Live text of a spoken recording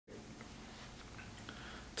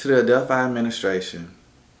to the Adelphi administration,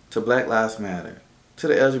 to Black Lives Matter, to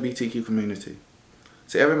the LGBTQ community,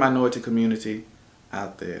 to every minority community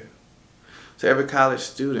out there, to every college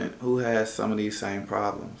student who has some of these same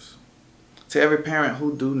problems, to every parent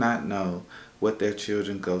who do not know what their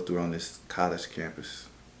children go through on this college campus.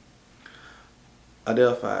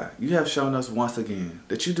 Adelphi, you have shown us once again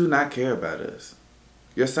that you do not care about us.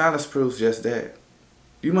 Your silence proves just that.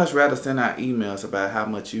 You much rather send out emails about how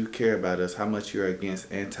much you care about us, how much you're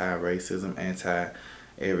against anti-racism,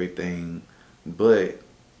 anti-everything. But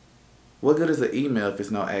what good is an email if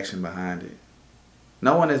there's no action behind it?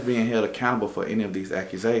 No one is being held accountable for any of these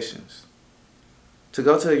accusations. To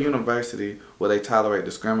go to a university where they tolerate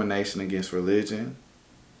discrimination against religion,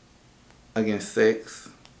 against sex,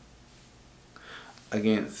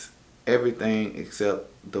 against everything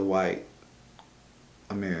except the white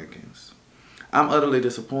Americans. I'm utterly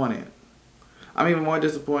disappointed. I'm even more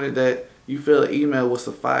disappointed that you feel an email will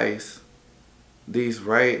suffice this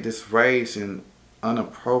rage and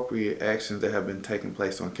inappropriate actions that have been taking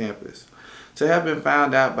place on campus. To have been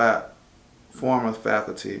found out by former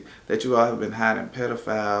faculty that you all have been hiding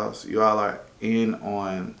pedophiles, you all are in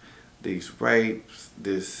on these rapes,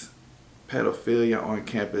 this pedophilia on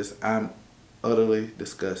campus, I'm utterly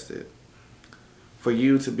disgusted. For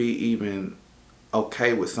you to be even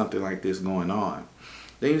okay with something like this going on.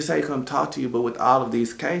 Then you say come talk to you, but with all of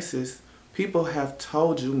these cases, people have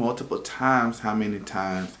told you multiple times how many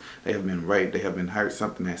times they have been raped, they have been hurt,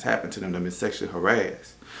 something has happened to them, they've been sexually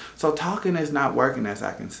harassed. So talking is not working, as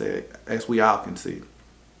I can say, as we all can see.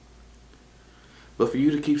 But for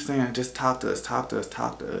you to keep saying, just talk to us, talk to us,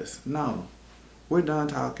 talk to us. No, we're done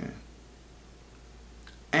talking.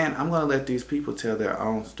 And I'm going to let these people tell their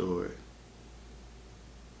own story.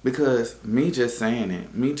 Because me just saying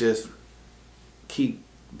it, me just keep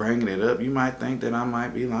bringing it up, you might think that I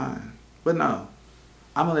might be lying. But no,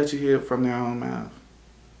 I'm going to let you hear it from their own mouth.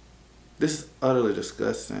 This is utterly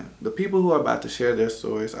disgusting. The people who are about to share their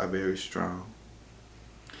stories are very strong.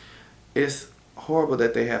 It's horrible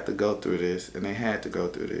that they have to go through this, and they had to go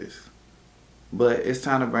through this. But it's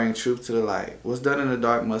time to bring truth to the light. What's done in the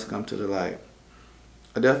dark must come to the light.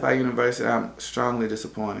 Adelphi University, I'm strongly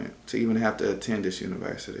disappointed to even have to attend this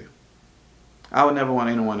university. I would never want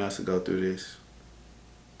anyone else to go through this.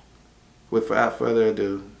 Without further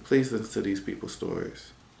ado, please listen to these people's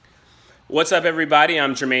stories. What's up, everybody?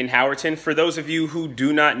 I'm Jermaine Howerton. For those of you who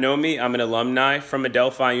do not know me, I'm an alumni from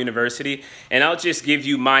Adelphi University, and I'll just give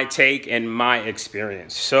you my take and my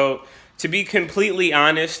experience. So, to be completely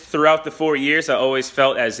honest, throughout the 4 years, I always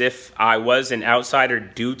felt as if I was an outsider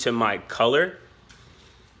due to my color.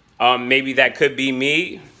 Maybe that could be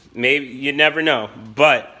me. Maybe, you never know.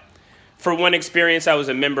 But for one experience, I was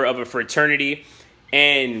a member of a fraternity.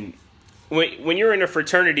 And when you're in a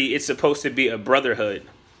fraternity, it's supposed to be a brotherhood.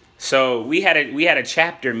 So we had a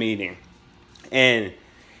chapter meeting. And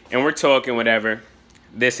we're talking whatever,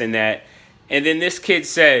 this and that. And then this kid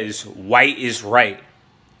says, white is right.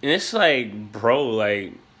 And it's like, bro,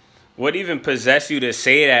 like, what even possessed you to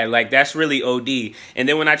say that? Like, that's really OD. And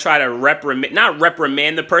then when I try to not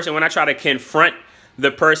reprimand the person, when I try to confront the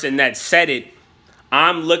person that said it,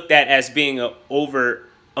 I'm looked at as being an over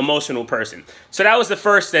emotional person. So that was the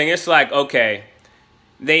first thing. It's like, okay,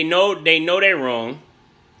 they know they're wrong.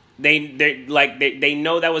 They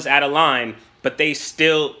know that was out of line, but they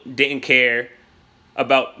still didn't care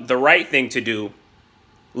about the right thing to do,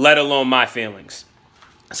 let alone my feelings.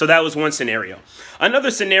 So that was one scenario. Another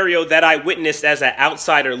scenario that I witnessed as an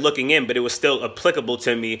outsider looking in, but it was still applicable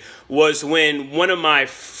to me, was when one of my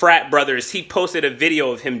frat brothers, he posted a video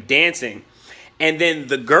of him dancing. And then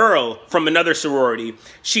the girl from another sorority,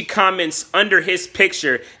 she comments under his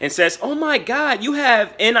picture and says, "Oh my God, you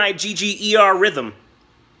have Nigger rhythm."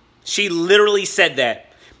 She literally said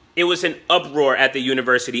that. It was an uproar at the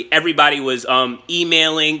university. Everybody was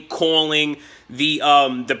emailing, calling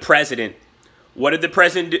the president. What did the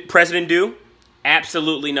president do?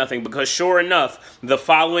 Absolutely nothing, because sure enough, the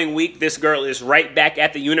following week, this girl is right back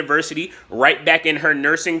at the university, right back in her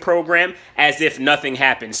nursing program, as if nothing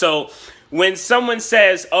happened. So when someone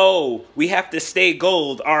says, oh, we have to stay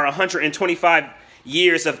gold, our 125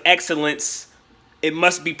 years of excellence, it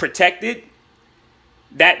must be protected,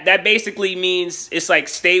 that basically means it's like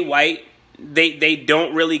stay white. They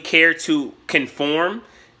don't really care to conform.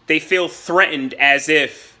 They feel threatened as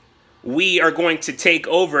if we are going to take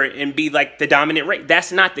over and be like the dominant race.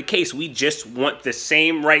 That's not the case. We just want the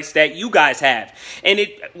same rights that you guys have. And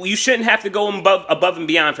you shouldn't have to go above and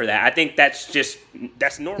beyond for that. I think that's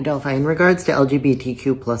normal. Adelphi, in regards to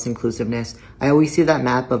LGBTQ plus inclusiveness, I always see that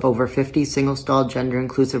map of over 50 single-stall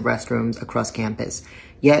gender-inclusive restrooms across campus.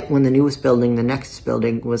 Yet, when the newest building, the Nexus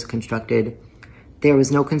building, was constructed, there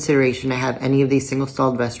was no consideration to have any of these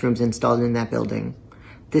single-stalled restrooms installed in that building.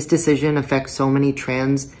 This decision affects so many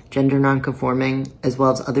trans, gender non-conforming, as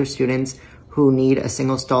well as other students who need a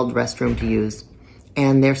single-stalled restroom to use,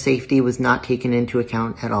 and their safety was not taken into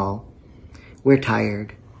account at all. We're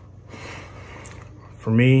tired.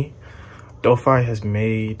 For me, Adelphi has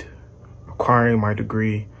made acquiring my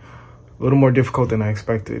degree a little more difficult than I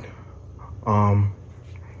expected.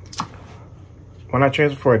 When I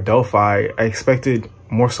transferred for Adelphi, I expected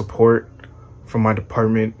more support from my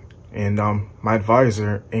department and my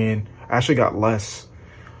advisor, and I actually got less.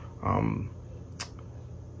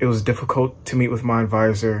 It was difficult to meet with my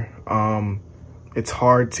advisor. It's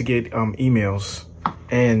hard to get emails,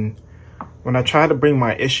 and when I tried to bring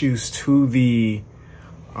my issues to the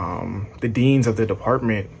deans of the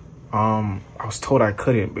department, I was told I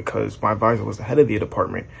couldn't because my advisor was the head of the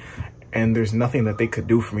department, and there's nothing that they could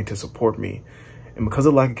do for me to support me. And because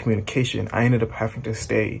of lack of communication, I ended up having to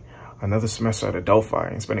stay another semester at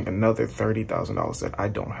Adelphi and spending another $30,000 that I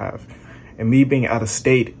don't have. And me being out of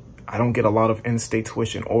state, I don't get a lot of in-state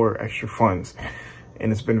tuition or extra funds,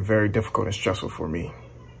 and it's been very difficult and stressful for me.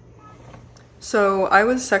 So I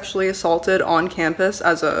was sexually assaulted on campus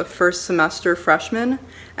as a first semester freshman,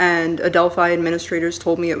 and Adelphi administrators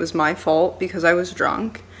told me it was my fault because I was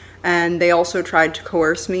drunk. And they also tried to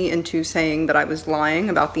coerce me into saying that I was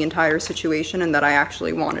lying about the entire situation and that I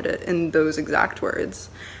actually wanted it, in those exact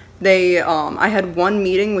words. I had one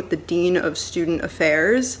meeting with the Dean of Student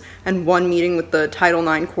Affairs and one meeting with the Title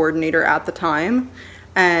IX coordinator at the time,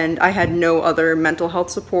 and I had no other mental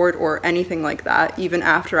health support or anything like that, even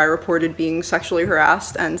after I reported being sexually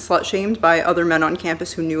harassed and slut-shamed by other men on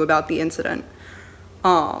campus who knew about the incident.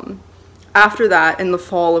 After that, in the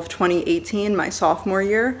fall of 2018, my sophomore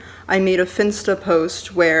year, I made a Finsta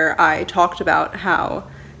post where I talked about how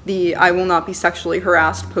the "I will not be sexually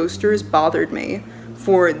harassed" posters bothered me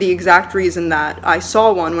for the exact reason that I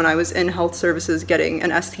saw one when I was in health services getting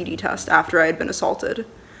an STD test after I had been assaulted.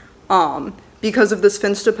 Because of this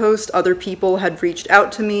Finsta post, other people had reached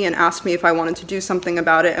out to me and asked me if I wanted to do something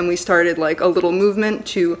about it, and we started like a little movement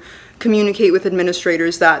to communicate with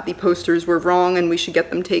administrators that the posters were wrong and we should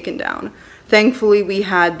get them taken down. Thankfully, we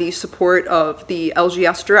had the support of the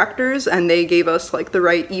LGS directors, and they gave us like the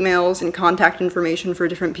right emails and contact information for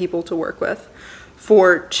different people to work with.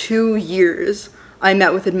 For 2 years, I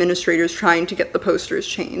met with administrators trying to get the posters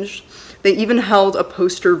changed. They even held a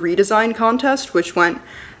poster redesign contest, which went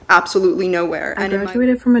absolutely nowhere. I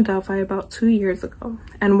graduated from Adelphi about 2 years ago,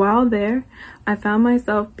 and while there, I found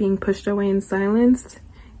myself being pushed away and silenced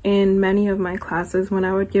in many of my classes when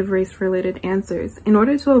I would give race-related answers. In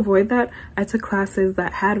order to avoid that, I took classes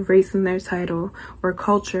that had race in their title or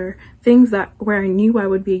culture, things where I knew I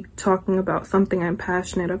would be talking about something I'm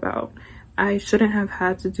passionate about. I shouldn't have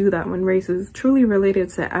had to do that when race is truly related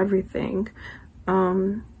to everything.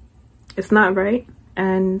 It's not right,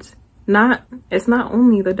 and it's not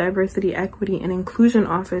only the Diversity, Equity, and Inclusion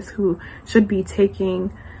Office who should be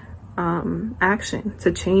taking action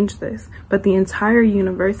to change this, but the entire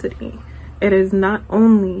university. It is not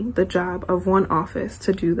only the job of one office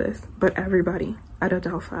to do this, but everybody at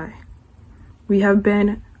Adelphi. We have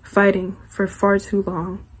been fighting for far too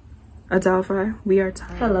long. Adelphi, we are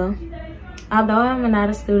tired. Hello. Although I'm not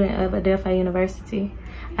a student of Adelphi University,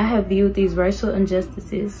 I have viewed these racial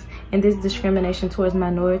injustices and this discrimination towards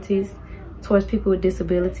minorities, towards people with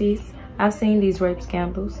disabilities. I've seen these rape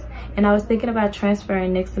scandals, and I was thinking about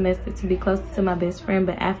transferring next semester to be closer to my best friend,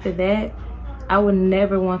 but after that, I would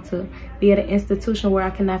never want to be at an institution where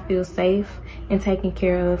I cannot feel safe and taken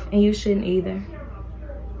care of, and you shouldn't either.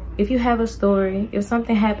 If you have a story, if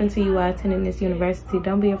something happened to you while attending this university,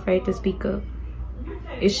 don't be afraid to speak up.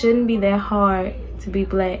 It shouldn't be that hard to be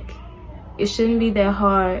Black. It shouldn't be that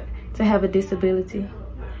hard to have a disability.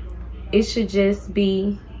 It should just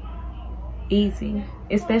be easy,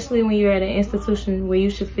 especially when you're at an institution where you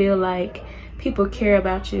should feel like people care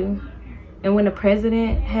about you. And when the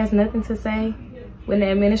president has nothing to say, when the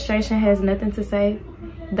administration has nothing to say,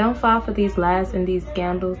 don't fall for these lies and these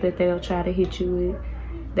scandals that they'll try to hit you with.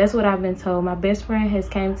 That's what I've been told. My best friend has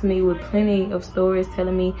came to me with plenty of stories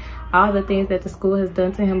telling me all the things that the school has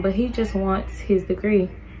done to him, but he just wants his degree.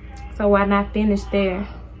 So why not finish there?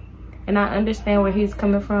 And I understand where he's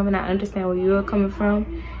coming from, and I understand where you're coming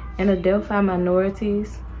from. And Adelphi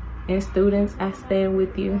minorities and students, I stand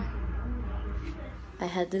with you. I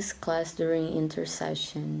had this class during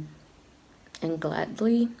intersession, and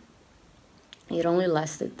gladly, it only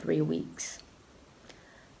lasted 3 weeks.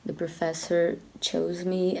 The professor chose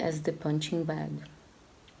me as the punching bag.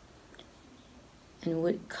 and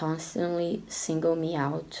would constantly single me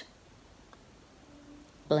out,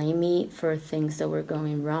 blame me for things that were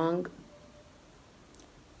going wrong,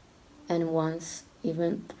 and once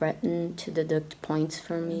even threatened to deduct points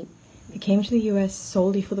from me. I came to the US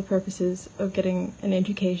solely for the purposes of getting an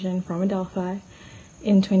education from Adelphi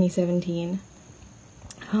in 2017.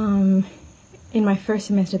 In my first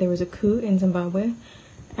semester there was a coup in Zimbabwe,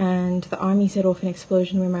 and the army set off an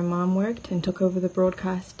explosion where my mom worked and took over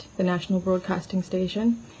the national broadcasting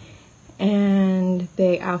station, and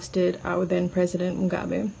they ousted our then president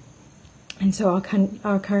Mugabe. And so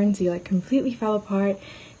our currency like completely fell apart.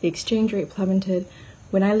 The exchange rate plummeted.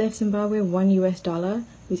 When I left Zimbabwe, $1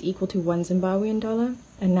 was equal to $1 Zimbabwean dollar,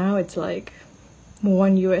 and now it's like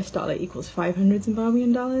 $1 equals 500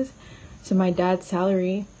 Zimbabwean dollars. So my dad's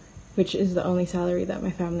salary, which is the only salary that my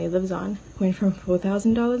family lives on, went from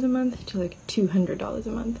 $4,000 a month to like $200 a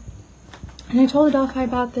month. And I told Adelphi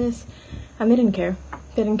about this, and they didn't care.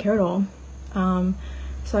 They didn't care at all.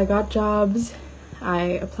 So I got jobs, I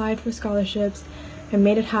applied for scholarships, I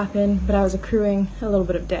made it happen, but I was accruing a little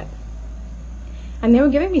bit of debt. And they were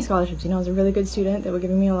giving me scholarships. I was a really good student. They were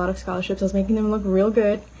giving me a lot of scholarships. I was making them look real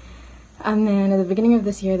good. And then at the beginning of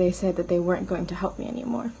this year, they said that they weren't going to help me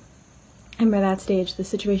anymore. And by that stage, the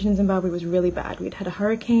situation in Zimbabwe was really bad. We'd had a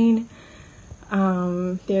hurricane,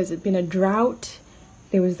 there's been a drought,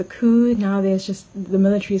 there was the coup, now there's just, the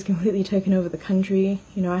military has completely taken over the country.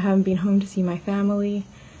 I haven't been home to see my family,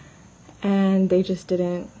 and they just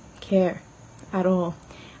didn't care at all.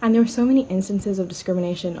 And there were so many instances of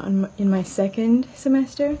discrimination. In my second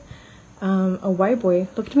semester, a white boy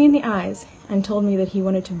looked me in the eyes and told me that he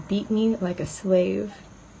wanted to beat me like a slave,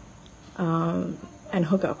 and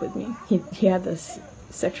hook up with me. He had this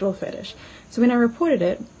sexual fetish. So when I reported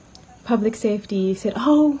it, public safety said,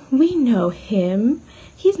 "Oh, we know him.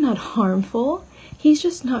 He's not harmful. He's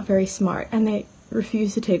just not very smart." And they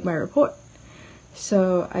refused to take my report.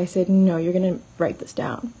 So I said, "No, you're gonna write this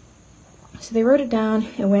down." So they wrote it down.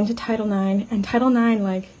 It went to Title IX, and Title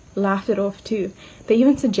IX laughed it off too. They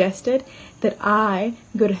even suggested that I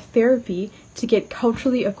go to therapy to get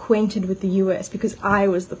culturally acquainted with the US, because I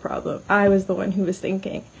was the problem. I was the one who was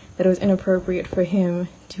thinking that it was inappropriate for him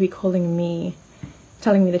to be telling me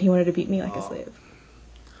that he wanted to beat me like a slave.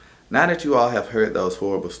 Now that you all have heard those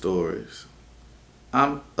horrible stories,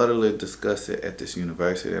 I'm utterly disgusted at this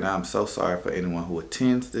university, and I'm so sorry for anyone who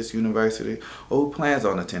attends this university or who plans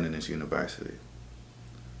on attending this university.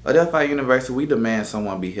 Adelphi University, we demand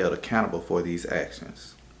someone be held accountable for these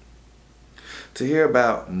actions. To hear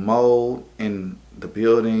about mold in the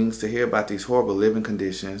buildings, to hear about these horrible living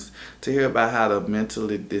conditions, to hear about how the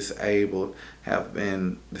mentally disabled have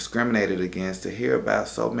been discriminated against, to hear about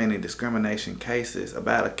so many discrimination cases,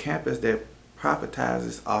 about a campus that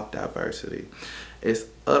profitizes off diversity, it's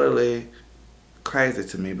utterly crazy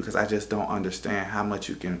to me, because I just don't understand how much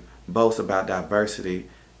you can boast about diversity,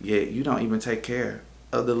 yet you don't even take care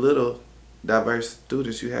of the little diverse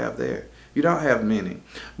students you have there. You don't have many.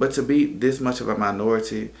 But to be this much of a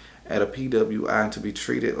minority at a PWI and to be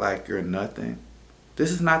treated like you're nothing,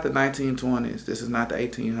 this is not the 1920s. This is not the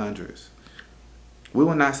 1800s. We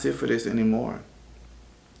will not sit for this anymore.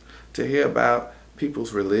 To hear about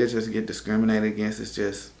people's religions get discriminated against is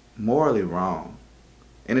just morally wrong.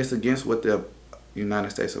 And it's against what the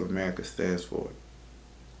United States of America stands for.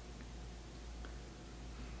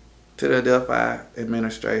 To the Adelphi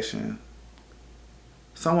administration,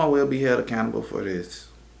 someone will be held accountable for this.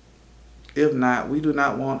 If not, we do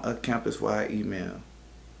not want a campus-wide email.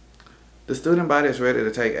 The student body is ready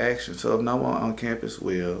to take action, so if no one on campus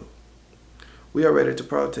will, we are ready to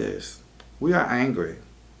protest. We are angry.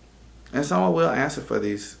 And someone will answer for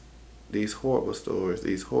these horrible stories,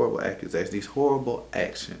 these horrible accusations, these horrible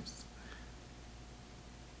actions.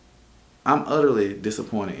 I'm utterly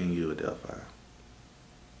disappointed in you, Adelphi.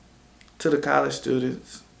 To the college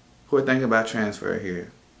students who are thinking about transfer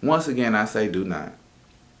here, once again I say do not.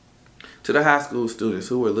 To the high school students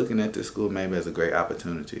who are looking at this school maybe as a great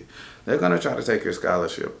opportunity, they're going to try to take your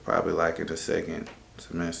scholarship probably like in the second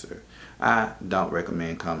semester. I don't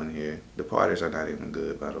recommend coming here. The parties are not even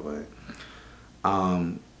good, by the way.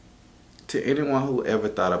 To anyone who ever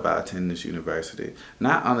thought about attending this university,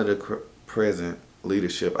 not under the present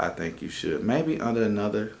leadership, I think you should. Maybe under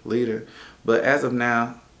another leader, but as of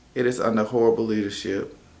now, it is under horrible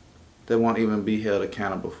leadership. They won't even be held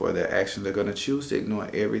accountable for their actions. They're going to choose to ignore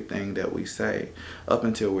everything that we say up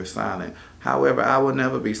until we're silent. However, I will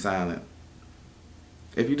never be silent.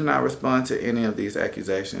 If you do not respond to any of these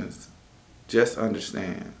accusations, just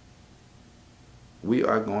understand, we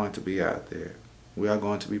are going to be out there. We are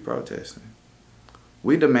going to be protesting.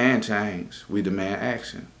 We demand change. We demand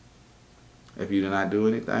action. If you do not do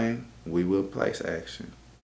anything, we will place action.